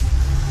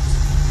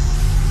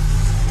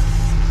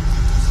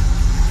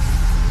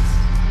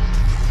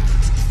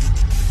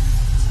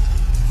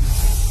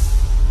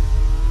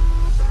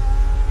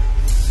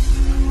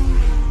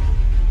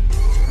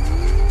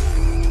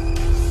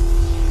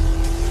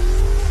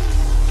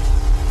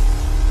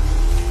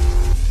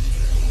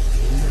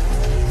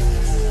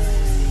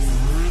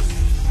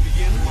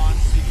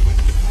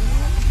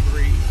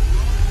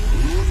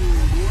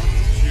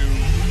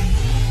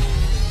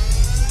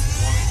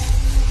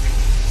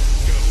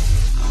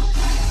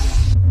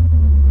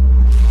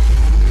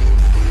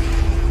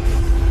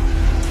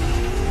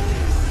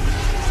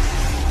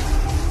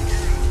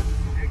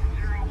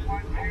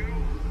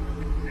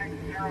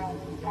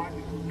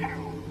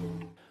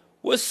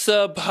What's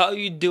up? How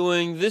you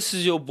doing? This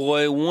is your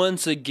boy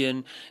once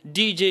again,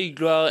 DJ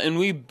Gloire, and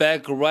we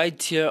back right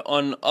here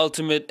on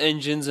Ultimate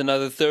Engines,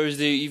 another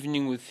Thursday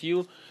evening with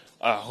you.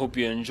 I hope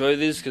you enjoy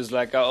this, because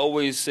like I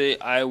always say,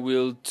 I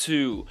will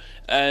too.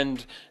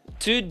 And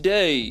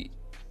today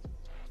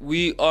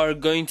we are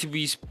going to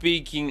be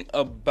speaking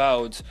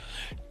about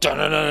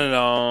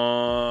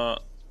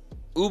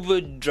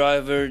Uber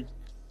driver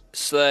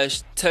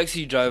 /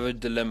 taxi driver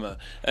dilemma.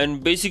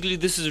 And basically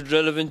this is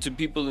relevant to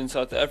people in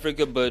South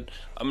Africa, but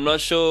I'm not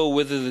sure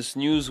whether this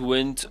news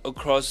went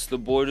across the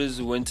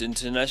borders, went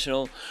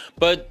international,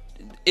 but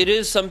it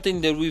is something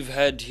that we've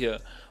had here.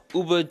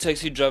 Uber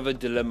taxi driver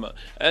dilemma,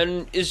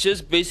 and it's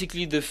just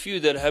basically the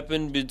feud that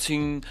happened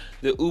between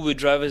the Uber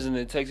drivers and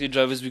the taxi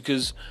drivers,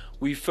 because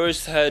we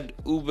first had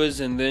Ubers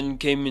and then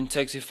came in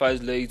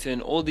Taxifys later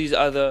and all these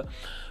other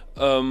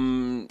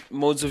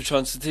modes of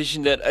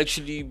transportation that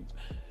actually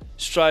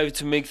strive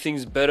to make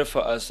things better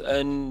for us,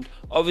 and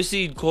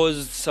obviously it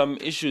caused some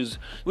issues.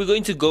 We're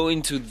going to go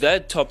into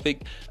that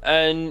topic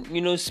and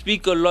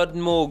speak a lot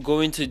more, go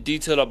into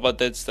detail about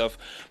that stuff,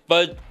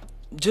 but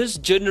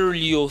just generally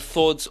your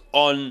thoughts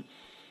on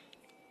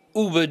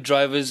Uber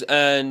drivers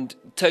and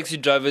taxi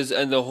drivers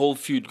and the whole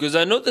feud, because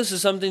I know this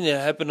is something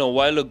that happened a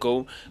while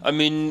ago. I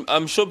mean,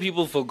 I'm sure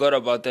people forgot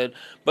about that,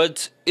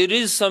 but it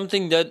is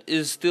something that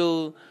is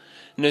still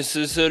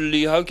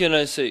necessarily, how can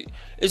I say,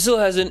 it still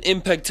has an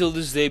impact till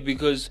this day,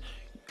 because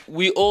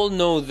we all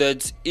know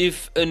that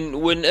if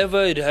and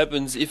whenever it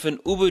happens, if an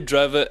Uber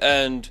driver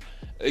and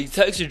a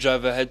taxi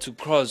driver had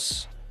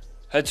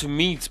to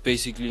meet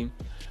basically,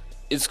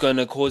 it's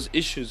gonna cause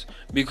issues,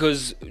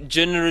 because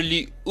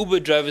generally Uber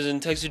drivers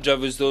and taxi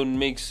drivers don't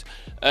mix,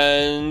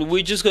 and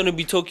we're just gonna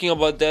be talking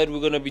about that.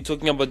 We're gonna be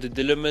talking about the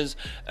dilemmas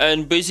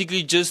and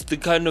basically just the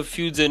kind of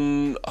feuds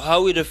and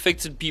how it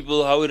affected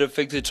people, how it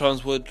affected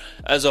transport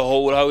as a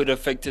whole, how it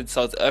affected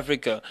South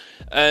Africa.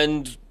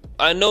 And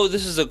I know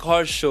this is a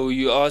car show.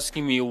 You're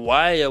asking me,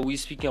 why are we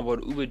speaking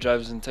about Uber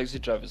drivers and taxi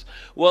drivers?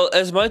 Well,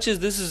 as much as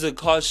this is a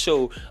car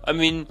show, I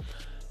mean,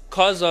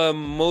 cars are a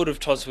mode of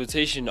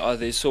transportation, are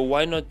they? So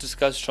why not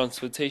discuss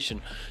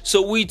transportation? So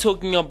we're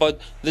talking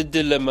about the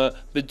dilemma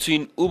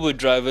between Uber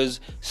drivers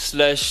 /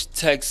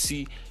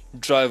 taxi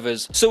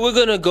drivers. So we're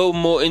gonna go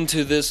more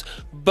into this,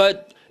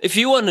 but if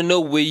you want to know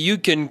where you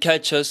can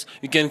catch us,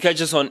 you can catch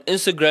us on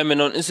Instagram,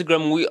 and on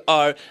Instagram we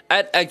are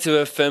at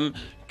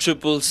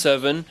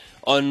ActiveFM777.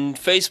 On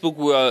Facebook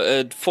we are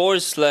at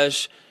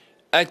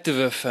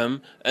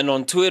 /ActiveFM, and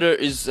on Twitter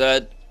is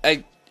at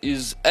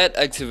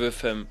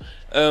ActiveFM.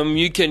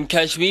 You can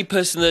catch me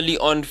personally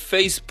on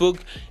Facebook,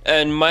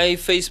 and my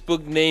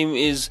Facebook name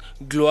is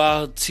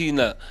Gloire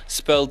Tina,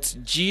 spelled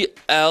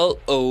Gloire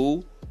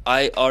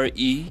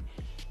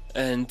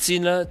and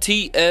Tina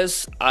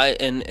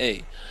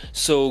Tsina.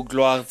 So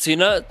Gloire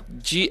Tina,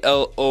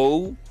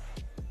 Gloire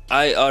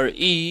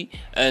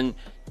and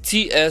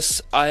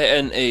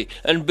Tsina.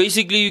 And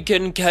basically you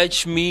can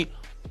catch me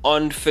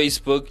on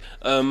Facebook.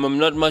 I'm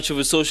not much of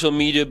a social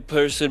media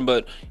person,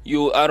 but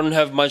I don't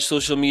have much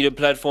social media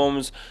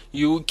platforms.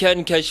 You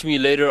can catch me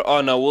later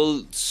on. I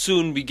will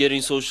soon be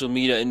getting social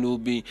media, and we'll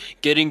be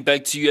getting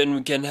back to you, and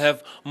we can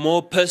have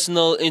more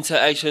personal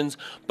interactions,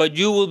 but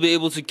you will be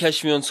able to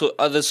catch me on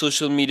other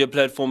social media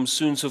platforms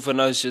soon. So for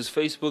now it's just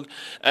Facebook.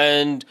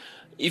 And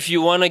if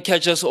you want to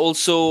catch us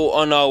also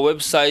on our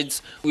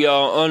websites, we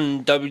are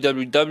on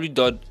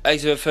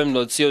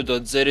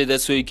www.activefm.co.za.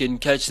 That's where you can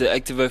catch the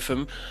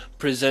ActiveFM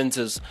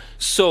presenters.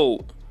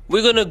 So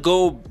we're going to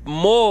go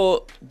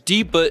more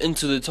deeper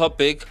into the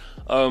topic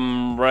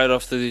right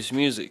after this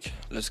music.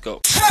 Let's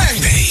go. Hey!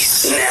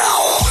 Bass.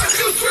 Now,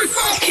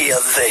 hear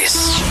this.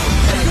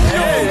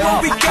 Hey,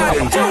 what we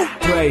gotta do?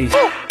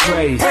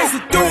 Praise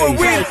the door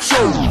with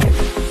you.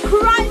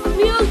 Christ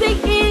music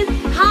is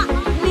hot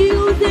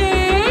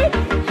music.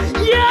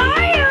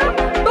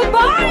 Yeah,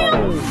 bye-bye.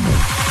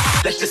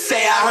 Let's just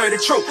say I heard the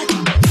truth.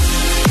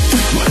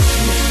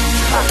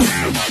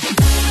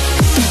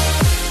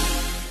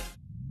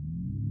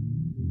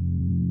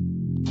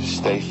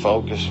 Stay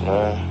focused,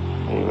 man.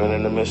 Even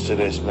in the midst of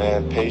this,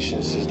 man,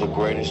 patience is the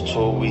greatest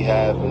tool we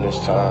have in this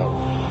time. You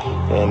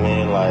know what I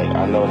mean? Like,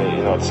 I know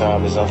that,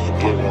 time is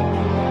unforgiving.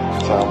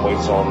 Time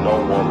waits on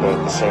no one, but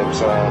at the same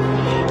time,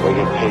 we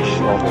get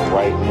patient on the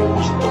right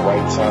moves at the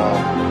right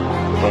time.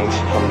 Things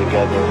come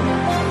together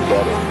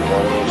better, you know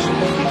what I mean? So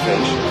just be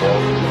patient, bro.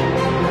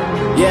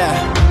 Yeah,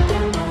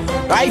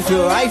 I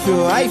feel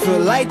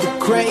like the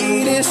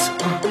greatest.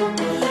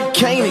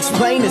 Can't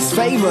explain this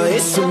favor,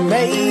 it's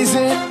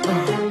amazing.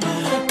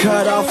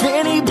 Cut off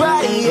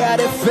anybody out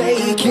of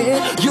faking.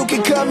 You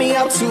can cut me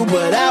out too,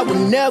 but I will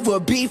never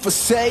be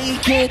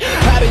forsaken.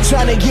 I've been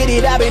trying to get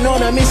it, I've been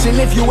on a mission.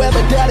 If you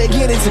ever doubt it,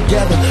 get it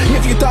together.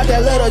 If you thought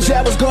that little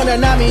jab was gonna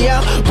knock me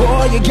out,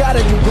 boy, you gotta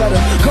do better.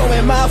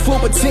 Going my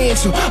full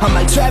potential, I'm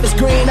like Travis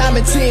Green, I'm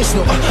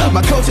intentional.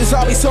 My coaches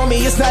always told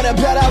me it's not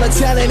about all the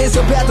talent, it's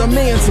about the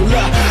mental.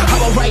 I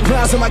would write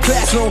rhymes in my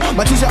classroom.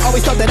 My teacher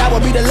always thought that I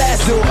would be the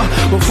last dude.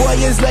 But 4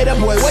 years later,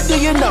 boy, what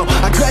do you know?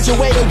 I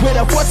graduated with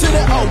a 4 to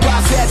the O.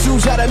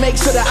 tattoos, gotta make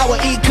sure that I would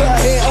eat. Cut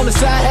hair on the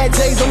side, had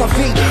J's on my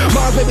feet.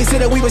 Mom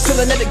babysitter, we was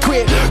chillin' at the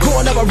crib.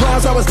 Going up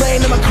around, so I was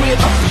laying in my crib.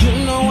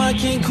 You know I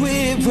can't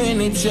quit when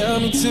they tell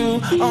me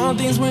to. All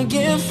things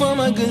working for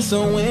my good,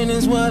 so when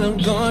is what I'm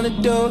gonna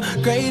do.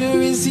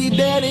 Greater is he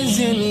that is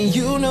in me.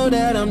 You know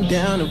that I'm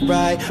down to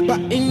ride by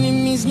any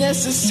means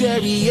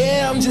necessary.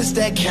 Yeah, I'm just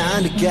that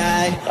kind of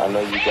guy. I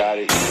know you got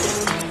it.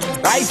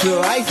 I feel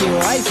like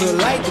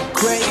the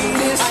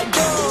greatest.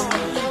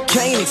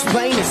 Can't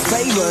explain this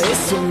favor,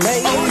 it's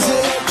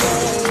amazing.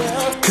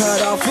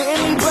 Cut off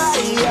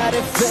anybody out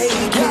of fake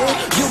it.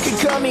 You can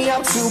cut me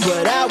out too,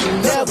 but I will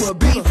never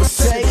be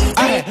forsaken.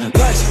 I had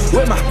lunch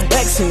with my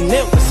ex and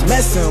it was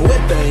messing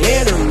with the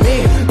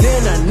enemy.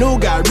 Then I knew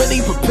God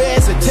really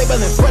prepares a table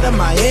in front of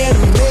my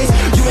enemies.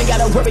 You ain't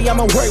gotta worry,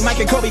 I'ma work. Mike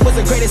and Kobe was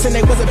the greatest and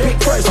they wasn't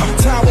picked first.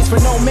 Time waits for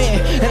no man,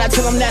 and I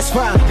tell them that's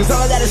fine. Cause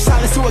all of that is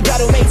silence to a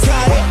God who made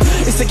time.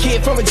 It's a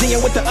kid from Virginia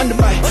with the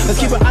underbite. Let's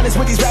keep it honest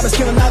with these rappers,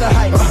 killing out of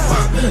hype.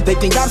 They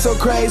think I'm so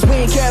crazy, we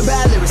ain't care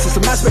about lyrics since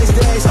my space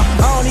days.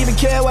 I don't even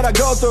care what I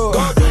go through.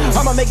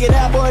 I'ma make it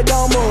out, boy,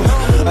 don't move.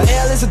 A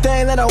L is a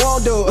thing that I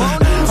won't do.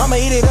 I'ma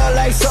eat it up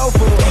like soul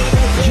food.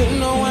 You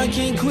know I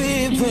can't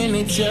quit when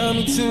they tell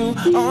me to.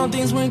 All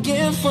things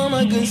working for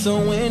my good, so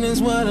when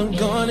is what I'm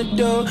gonna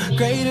do.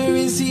 Greater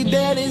is he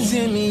that is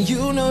in me.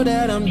 You know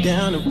that I'm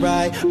down to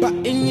ride by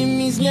any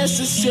means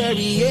necessary.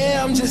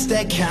 Yeah, I'm just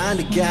that kind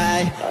of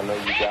guy. I know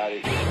you got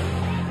it.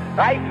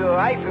 I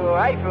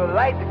feel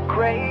like the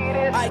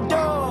greatest. I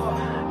do.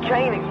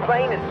 Can't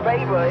explain this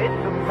favor,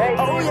 it's amazing.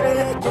 Oh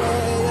yeah.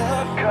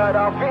 Cut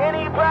off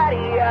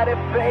anybody out of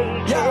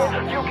fake.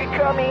 Yeah. You can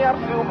cut me up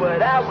too, but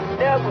I would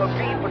never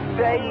be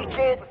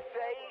forsaken.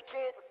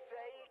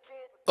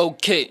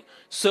 Okay,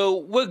 so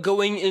we're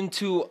going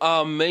into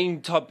our main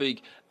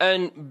topic,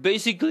 and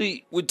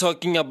basically we're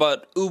talking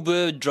about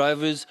Uber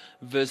drivers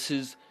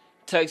versus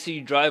taxi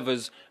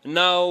drivers.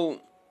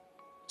 Now,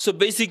 so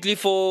basically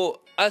for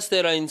us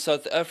that are in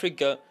South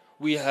Africa,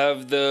 we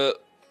have the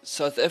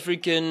South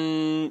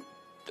African,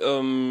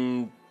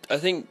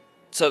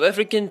 South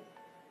African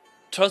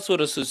Transport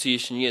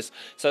Association, yes,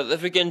 South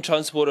African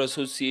Transport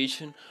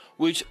Association,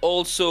 which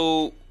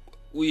also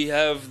we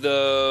have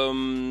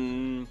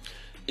the,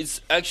 it's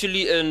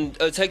actually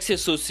a taxi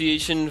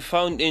association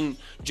found in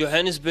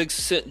Johannesburg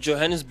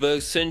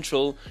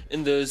Central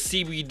in the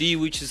CBD,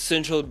 which is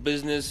Central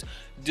Business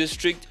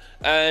District,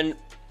 and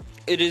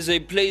it is a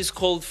place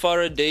called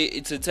Faraday.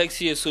 It's a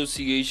taxi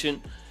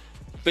association.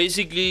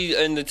 Basically,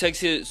 and the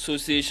taxi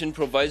association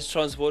provides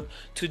transport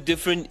to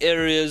different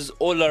areas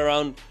all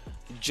around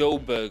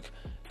Joburg.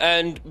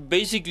 And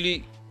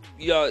basically,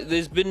 yeah,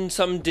 there's been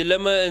some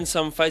dilemma and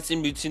some fights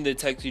in between the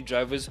taxi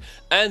drivers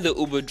and the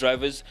Uber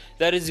drivers.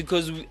 That is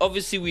because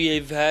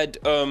we've had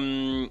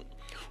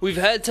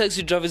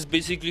taxi drivers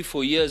basically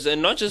for years,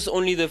 and not just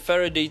only the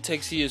Faraday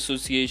Taxi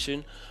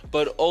Association,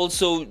 but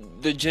also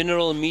the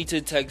General Meter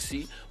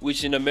Taxi,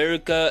 which in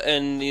America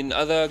and in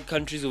other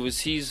countries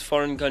overseas,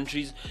 foreign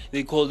countries,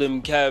 they call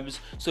them cabs.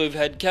 So we've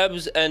had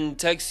cabs and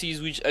taxis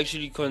which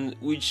actually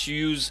which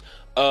use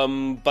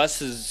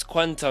buses,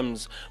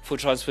 quantums for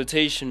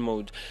transportation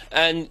mode,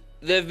 and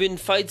they've been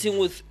fighting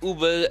with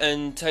Uber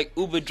and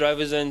Uber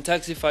drivers and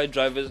Taxify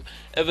drivers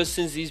ever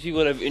since these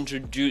people have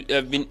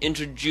been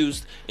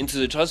introduced into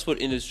the transport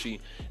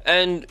industry.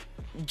 And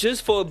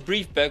just for a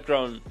brief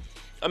background,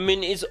 I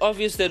mean, it's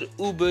obvious that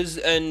Ubers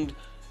and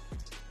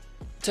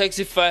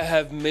Taxify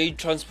have made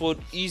transport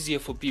easier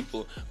for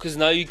people, because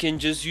now you can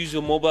just use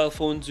your mobile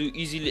phone to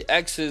easily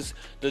access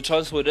the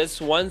transport.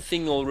 That's one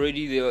thing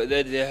already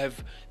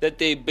that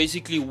they're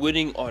basically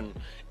winning on.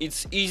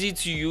 It's easy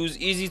to use,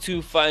 easy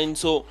to find.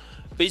 So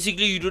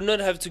basically, you do not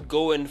have to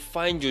go and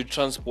find your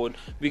transport,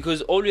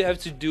 because all you have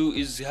to do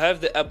is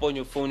have the app on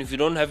your phone. If you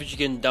don't have it, you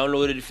can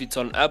download it. If it's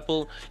on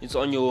Apple, it's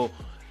on your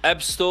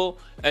App Store,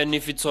 and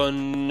if it's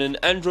on an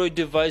Android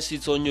device,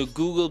 it's on your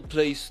Google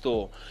Play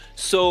Store.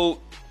 So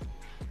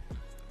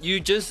you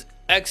just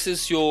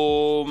access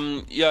your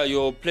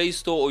Play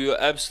Store or your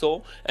App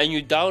Store, and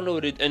you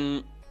download it,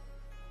 and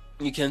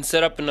you can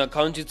set up an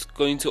account. It's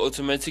going to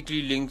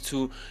automatically link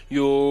to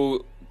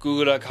your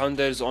Google account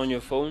that is on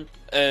your phone,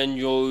 and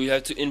you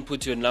have to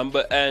input your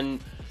number,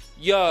 and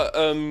you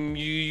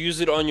use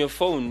it on your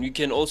phone. You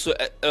can also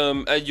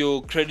add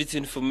your credit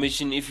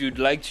information if you'd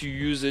like to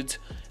use it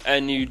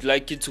and you'd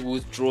like it to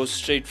withdraw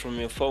straight from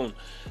your phone.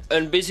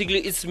 And basically,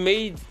 it's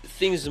made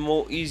things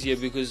more easier,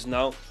 because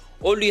now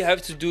all you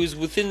have to do is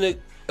within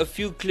a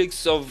few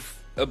clicks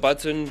of a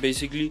button,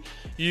 basically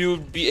you'll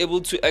be able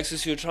to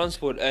access your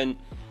transport, and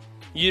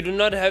you do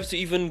not have to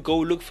even go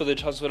look for the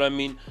transport. I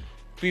mean,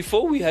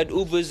 before we had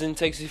Ubers and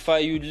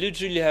Taxify, you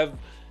literally have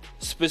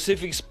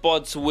specific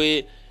spots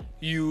where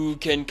you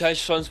can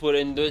catch transport,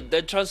 and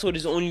that transport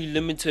is only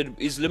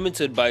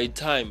limited by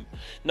time.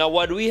 Now,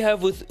 what we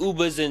have with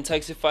Ubers and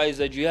Taxify is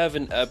that you have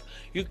an app,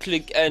 you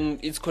click, and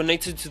it's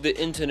connected to the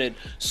internet,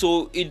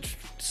 so it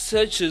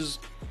searches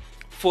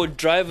for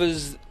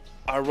drivers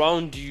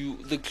around you,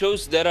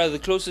 that are the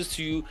closest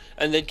to you,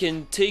 and that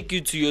can take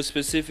you to your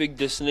specific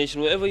destination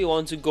wherever you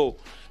want to go.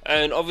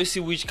 and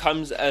obviously which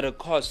comes at a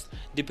cost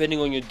depending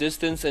on your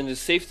distance and the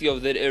safety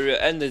of that area,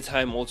 and the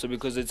time also,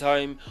 because the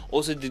time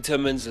also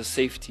determines the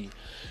safety.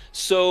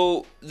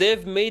 So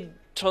they've made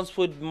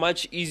transport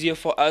much easier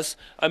for us.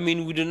 I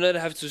mean, we do not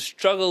have to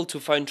struggle to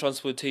find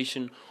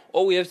transportation.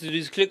 All we have to do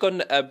is click on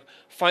the app,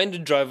 find a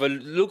driver,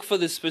 look for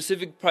the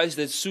specific price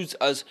that suits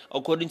us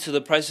according to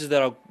the prices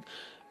that are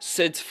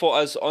set for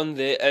us on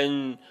there,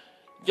 and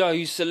yeah,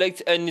 you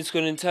select, and it's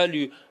going to tell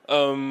you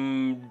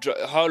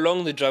how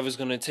long the driver is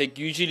going to take.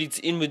 Usually it's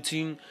in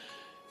between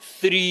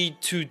 3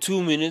 to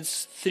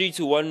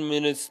 1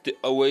 minute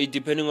away,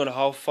 depending on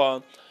how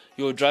far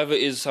your driver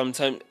is.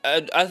 Sometimes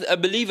I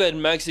believe at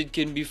max it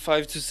can be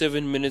 5 to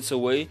 7 minutes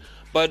away,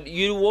 but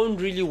you won't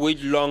really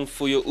wait long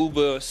for your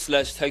Uber /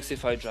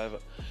 Taxify driver.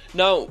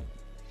 Now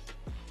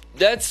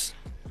that's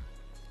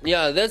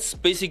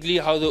basically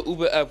how the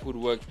Uber app would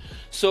work.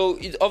 So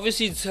it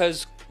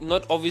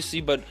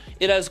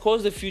has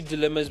caused a few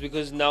dilemmas,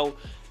 because now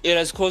it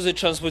has caused a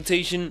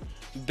transportation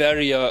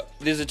barrier.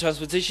 There's a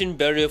transportation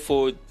barrier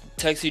for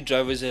taxi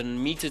drivers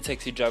and meter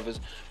taxi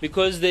drivers,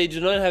 because they do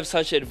not have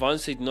such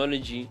advanced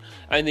technology,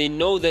 and they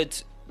know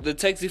that the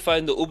Taxify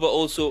and the Uber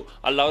also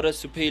allowed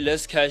us to pay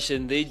less cash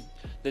than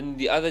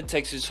the other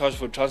taxis charge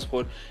for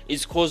transport.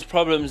 It's caused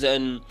problems,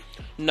 and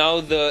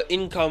now the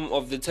income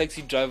of the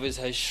taxi drivers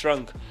has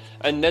shrunk,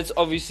 and that's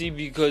obviously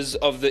because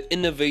of the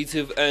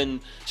innovative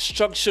and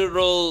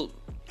structural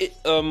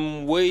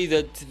way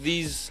that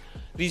these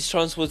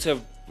transports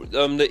have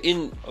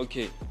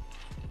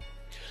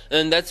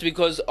and that's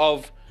because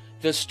of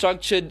the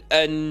structured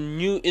and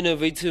new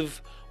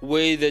innovative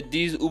way that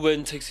these Uber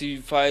and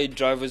Taxify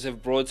drivers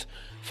have brought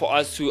for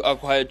us to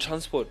acquire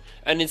transport,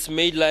 and it's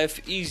made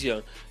life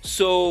easier.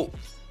 So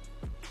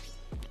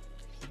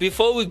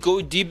before we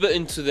go deeper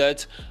into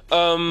that,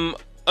 I'm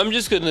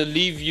just gonna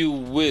leave you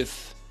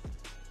with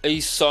a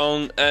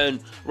song,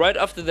 and right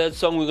after that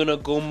song we're gonna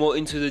go more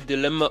into the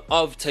dilemma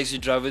of taxi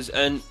drivers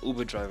and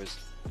Uber drivers.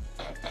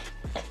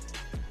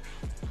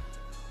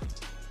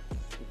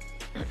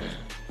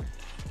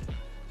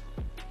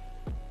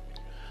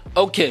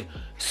 Okay,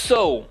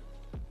 so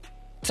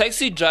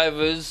taxi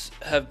drivers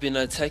have been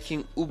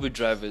attacking Uber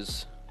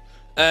drivers,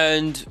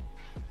 and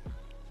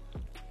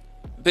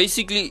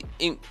basically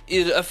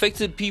it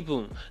affected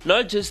people,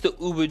 not just the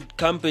Uber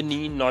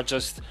company, not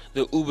just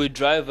the Uber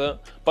driver,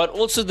 but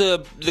also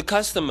the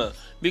customer,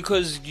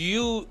 because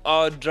you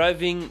are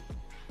driving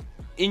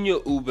in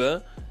your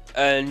Uber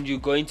and you're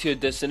going to your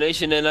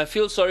destination, and I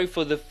feel sorry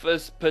for the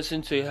first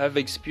person to have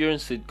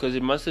experienced it, because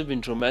it must have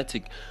been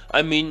traumatic.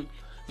 I mean,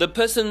 the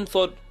person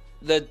thought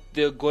that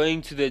they're going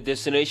to their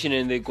destination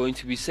and they're going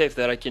to be safe,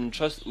 that I can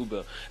trust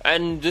Uber,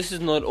 and this is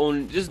not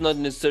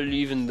necessarily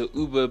even the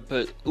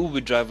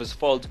Uber driver's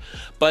fault,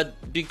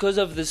 but because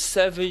of the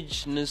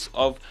savageness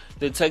of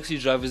the taxi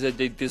drivers, that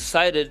they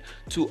decided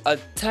to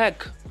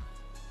attack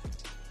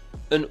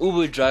an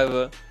Uber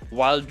driver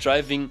while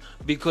driving,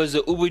 because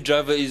the Uber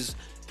driver is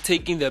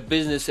taking their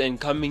business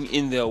and coming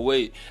in their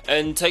way,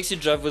 and taxi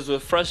drivers were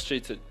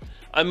frustrated.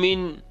 I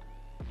mean,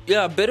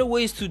 yeah, better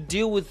ways to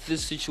deal with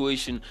this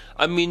situation.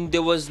 I mean,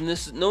 there was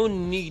no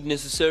need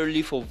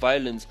necessarily for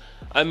violence.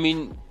 I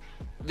mean,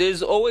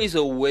 there's always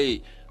a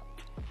way.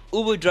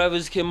 Uber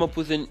drivers came up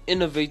with an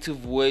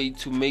innovative way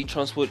to make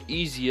transport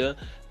easier,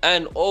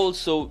 and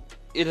also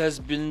it has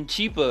been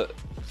cheaper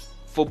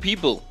for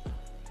people.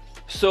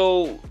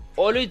 So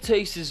all it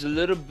takes is a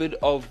little bit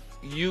of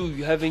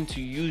you having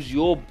to use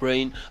your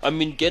brain. I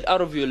mean, get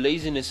out of your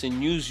laziness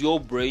and use your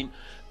brain,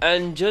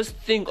 and just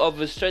think of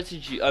a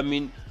strategy. I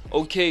mean,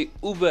 okay,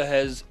 Uber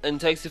and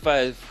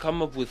Taxify have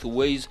come up with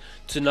ways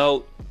to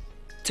now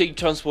take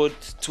transport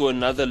to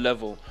another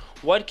level.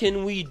 What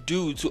can we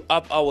do to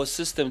up our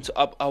system, to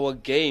up our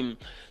game,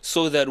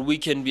 so that we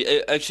can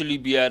actually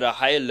be at a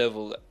higher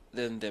level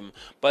than them?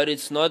 But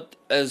it's not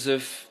as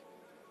if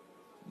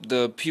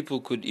the people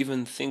could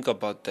even think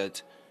about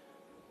that.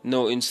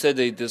 No, instead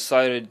they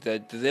decided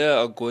that they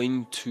are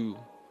going to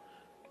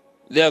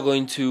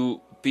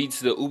beat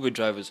the Uber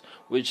drivers,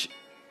 which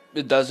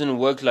it doesn't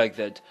work like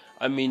that.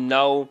 I mean,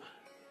 now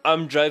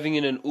I'm driving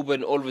in an Uber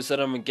and all of a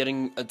sudden I'm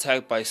getting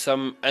attacked by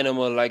some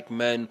animal-like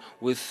man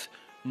with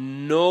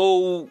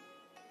no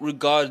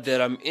regard that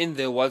I'm in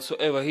there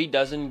whatsoever. He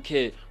doesn't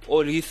care.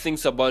 All he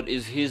thinks about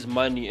is his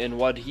money and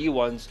what he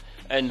wants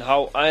and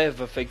how I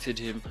have affected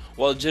him.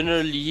 Well,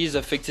 generally he's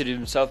affected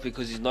himself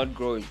because he's not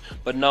growing.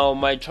 But now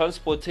my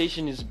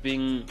transportation is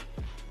being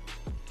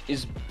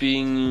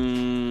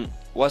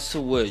what's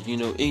the word? You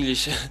know,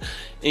 English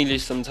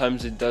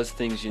sometimes it does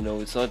things, you know.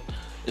 It's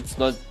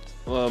not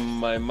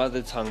my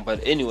mother tongue, but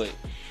anyway.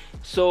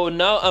 So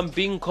now I'm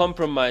being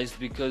compromised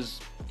because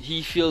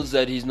he feels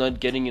that he's not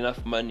getting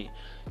enough money.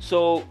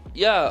 So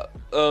yeah,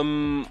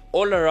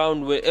 all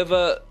around,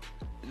 wherever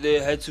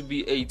there had to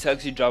be a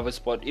taxi driver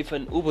spot, if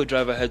an Uber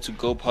driver had to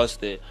go past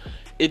there,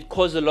 it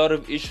caused a lot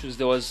of issues.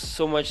 There was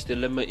so much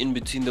dilemma in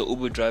between the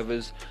Uber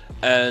drivers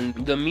and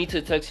the meter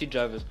taxi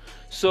drivers.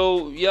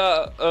 So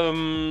yeah,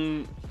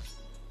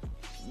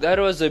 that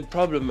was a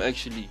problem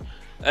actually.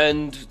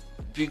 And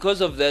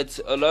because of that,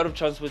 a lot of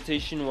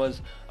transportation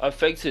was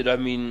affected. I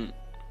mean,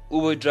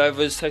 Uber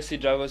drivers, taxi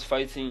drivers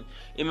fighting.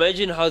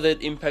 Imagine how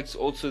that impacts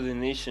also the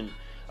nation.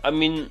 I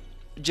mean,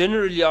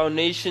 generally our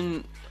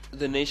nation,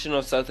 the nation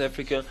of South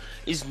Africa,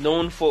 is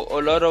known for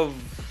a lot of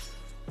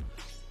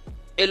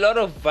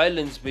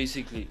violence,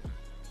 basically.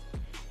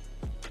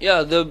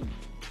 Yeah, the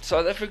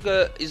South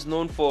Africa is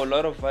known for a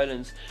lot of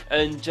violence,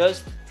 and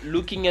just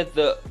looking at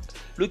the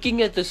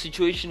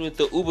situation with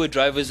the Uber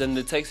drivers and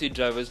the taxi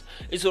drivers,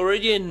 it's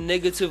already a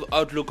negative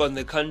outlook on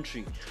the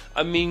country.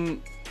 I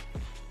mean,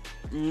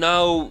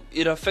 now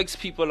it affects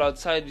people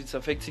outside, it's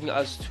affecting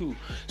us too.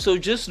 So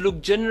just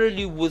look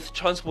generally with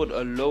transport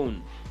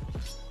alone,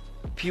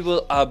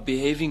 people are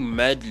behaving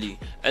madly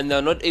and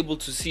they're not able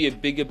to see a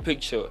bigger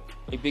picture,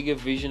 a bigger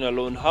vision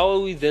alone. How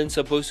are we then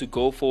supposed to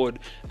go forward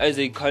as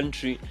a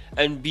country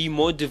and be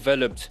more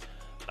developed?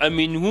 I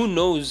mean, who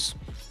knows?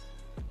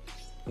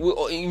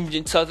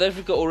 In South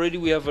Africa already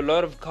we have a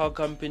lot of car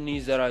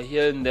companies that are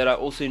here and that are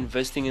also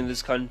investing in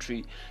this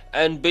country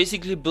and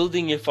basically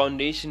building a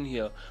foundation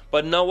here.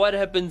 But now what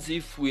happens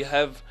if we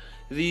have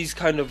these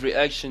kind of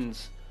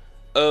reactions?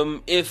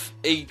 If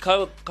a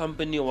car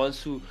company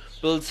wants to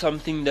build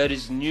something that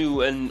is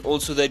new and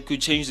also that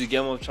could change the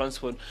game of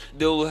transport,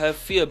 they will have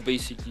fear,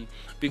 basically,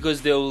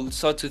 because they will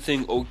start to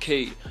think,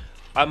 okay,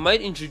 I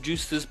might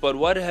introduce this, but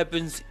what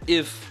happens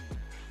if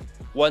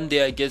one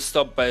day I get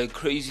stopped by a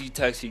crazy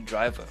taxi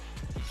driver?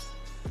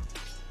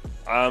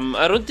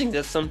 I don't think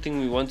that's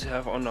something we want to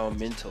have on our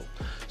mental.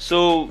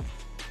 So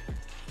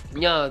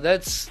yeah,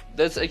 that's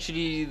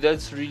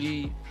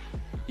really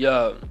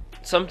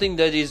something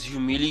that is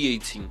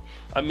humiliating.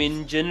 I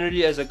mean,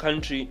 generally as a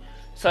country,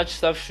 such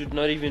stuff should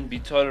not even be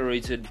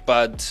tolerated.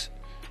 But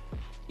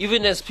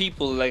even as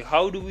people, like,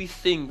 how do we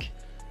think?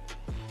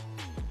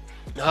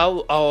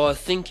 How our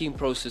thinking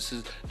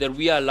processes that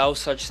we allow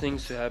such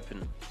things to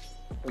happen?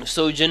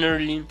 So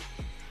generally,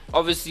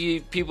 obviously,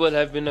 people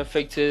have been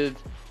affected,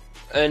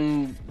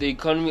 and the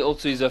economy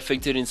also is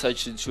affected in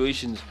such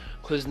situations,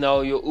 because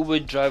now your Uber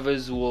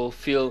drivers will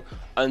feel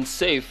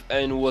unsafe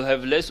and will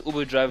have less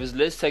Uber drivers,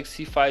 less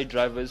taxify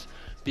drivers,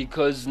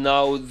 because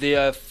now they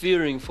are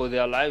fearing for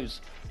their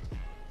lives.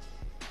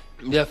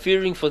 They are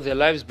fearing for their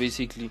lives,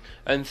 basically,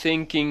 and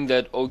thinking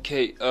that,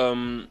 okay,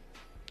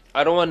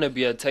 I don't want to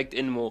be attacked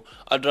anymore.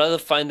 I'd rather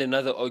find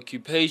another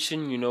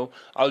occupation,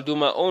 I'll do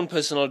my own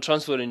personal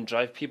transport and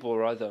drive people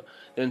rather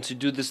than to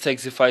do this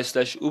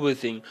Taxify/Uber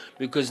thing,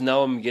 because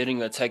now I'm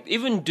getting attacked.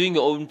 Even doing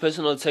your own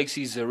personal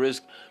taxi is a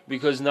risk,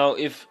 because now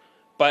if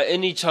by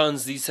any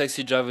chance these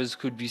taxi drivers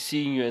could be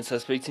seeing you and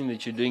suspecting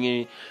that you're doing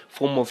any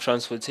form of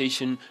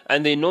transportation,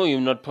 and they know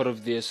you're not part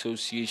of the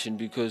association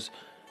because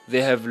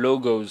they have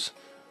logos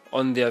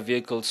on their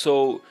vehicle.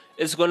 So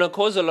it's going to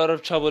cause a lot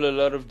of trouble, a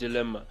lot of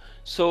dilemma.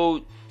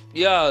 So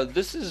yeah,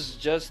 this is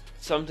just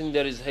something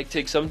that is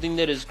hectic, something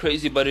that is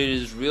crazy, but it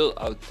is real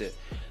out there.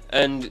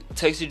 And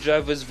taxi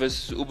drivers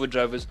versus Uber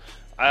drivers,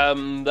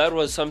 that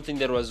was something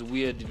that was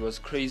weird, it was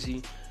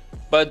crazy,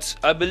 but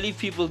I believe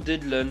people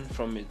did learn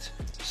from it.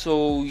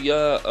 So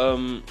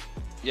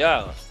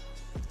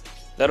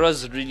that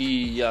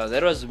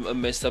was a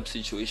messed up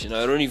situation.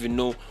 I don't even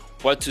know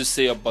what to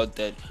say about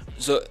that.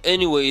 So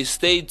anyway,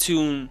 stay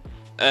tuned,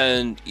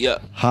 and yeah.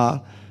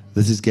 Hi,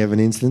 this is Gavin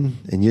Enslin,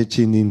 and you're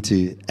tuned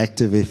into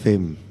Active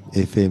FM.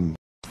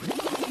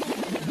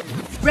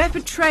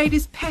 Rapid Trade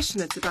is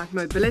passionate about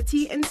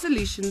mobility and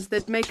solutions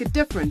that make a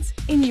difference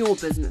in your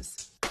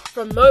business.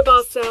 From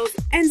mobile sales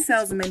and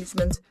sales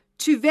management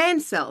to van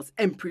sales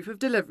and proof of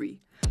delivery.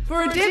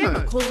 For a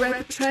demo, call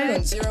Rapid Trade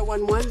on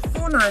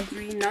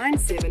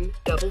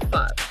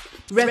 011-493-9755.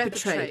 Rapid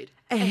Trade,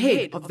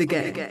 ahead of the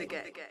game.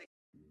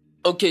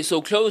 Okay,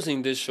 so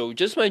closing this show,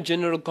 just my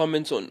general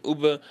comments on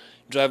Uber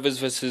drivers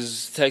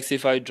versus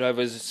Taxify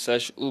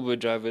drivers/Uber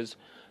drivers.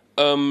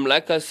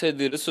 Like I said,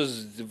 this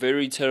was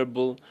very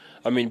terrible.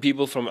 I mean,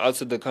 people from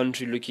outside the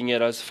country looking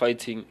at us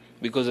fighting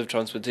because of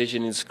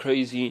transportation is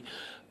crazy.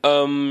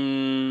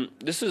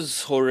 This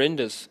is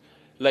horrendous.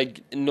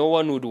 Like, no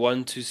one would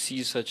want to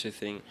see such a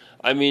thing.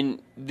 I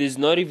mean, there's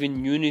not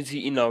even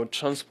unity in our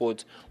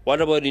transport. What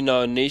about in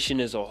our nation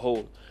as a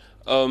whole?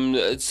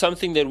 It's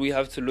something that we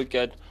have to look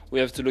at. We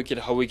have to look at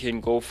how we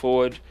can go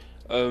forward.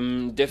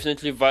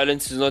 Definitely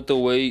violence is not the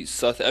way,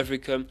 South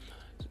Africa.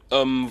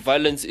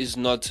 Violence is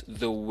not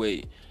the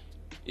way.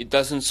 It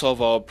doesn't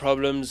solve our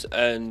problems,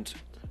 and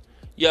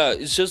yeah,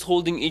 it's just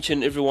holding each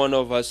and every one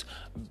of us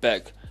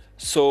back.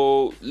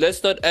 So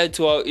let's not add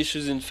to our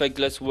issues. In fact,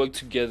 let's work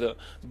together,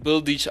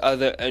 build each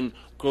other, and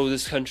grow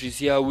this country.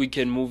 See how we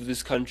can move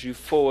this country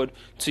forward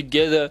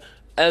together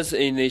as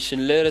a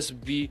nation. Let us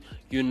be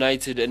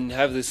united and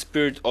have the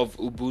spirit of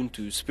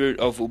Ubuntu. Spirit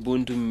of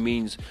Ubuntu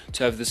means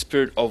to have the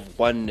spirit of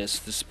oneness,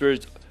 the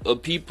spirit, a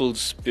people's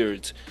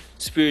spirit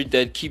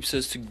that keeps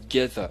us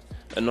together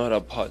and not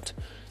apart.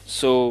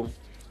 So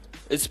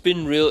it's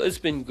been real, it's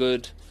been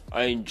good.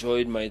 I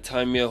enjoyed my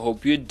time here,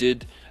 hope you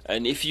did.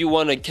 And if you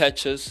want to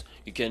catch us,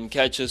 you can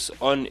catch us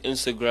on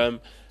Instagram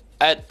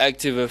at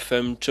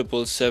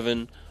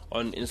ActiveFM777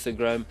 on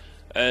Instagram.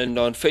 And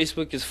on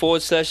Facebook is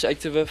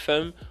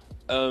 /ActiveFM.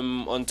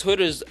 On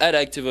Twitter is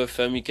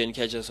 @ActiveFM. You can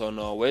catch us on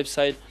our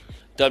website,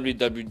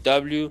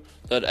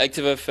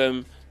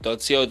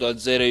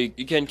 www.activefm.co.za.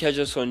 You can catch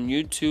us on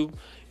YouTube.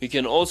 You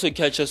can also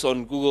catch us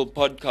on Google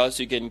Podcasts.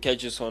 You can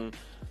catch us on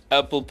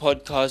Apple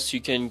Podcasts.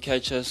 You can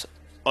catch us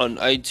on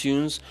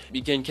iTunes.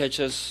 You can catch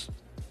us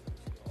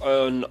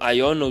on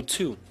Iono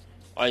too,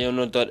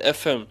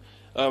 iono.fm.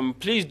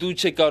 Please do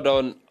check out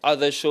on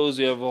other shows.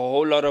 We have a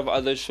whole lot of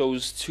other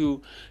shows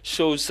too.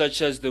 Shows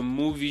such as The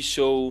Movie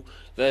Show.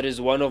 That is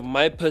one of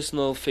my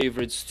personal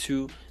favorites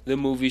too, The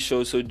Movie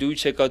Show. So do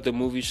check out The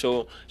Movie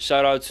Show.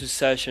 Shout out to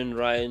Sash and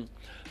Ryan.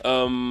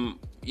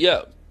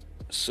 Yeah.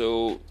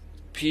 So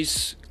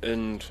peace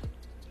and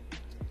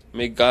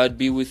may God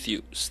be with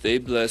you. Stay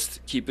blessed.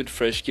 Keep it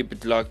fresh. Keep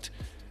it locked.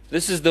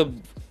 This is the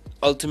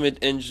Ultimate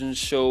Engine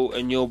Show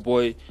and your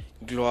boy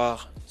Gloire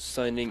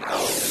signing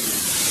out.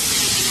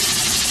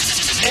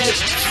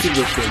 Active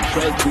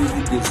FM,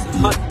 music is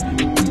hot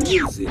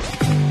music.